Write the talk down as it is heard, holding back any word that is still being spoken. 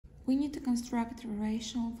We need to construct a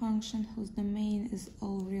rational function whose domain is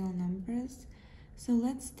all real numbers. So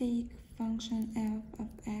let's take function f of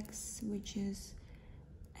x, which is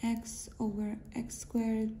x over x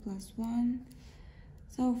squared plus 1.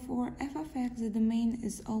 So for f of x, the domain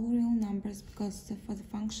is all real numbers because for the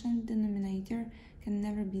function denominator can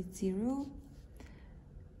never be 0.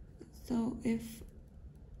 So if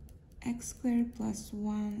x squared plus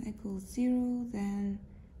 1 equals 0, then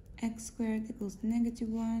x squared equals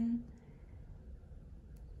 -1,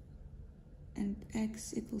 and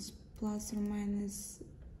x equals plus or minus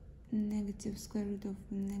negative square root of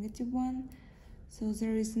 -1. So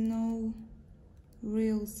there is no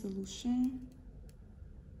real solution.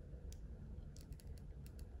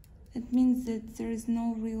 It means that there is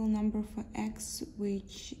no real number for x,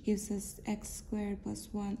 which gives us x squared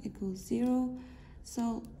plus 1 equals 0.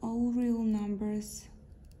 So all real numbers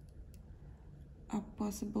are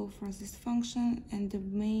possible for this function, and the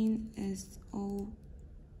domain is all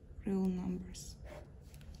real numbers.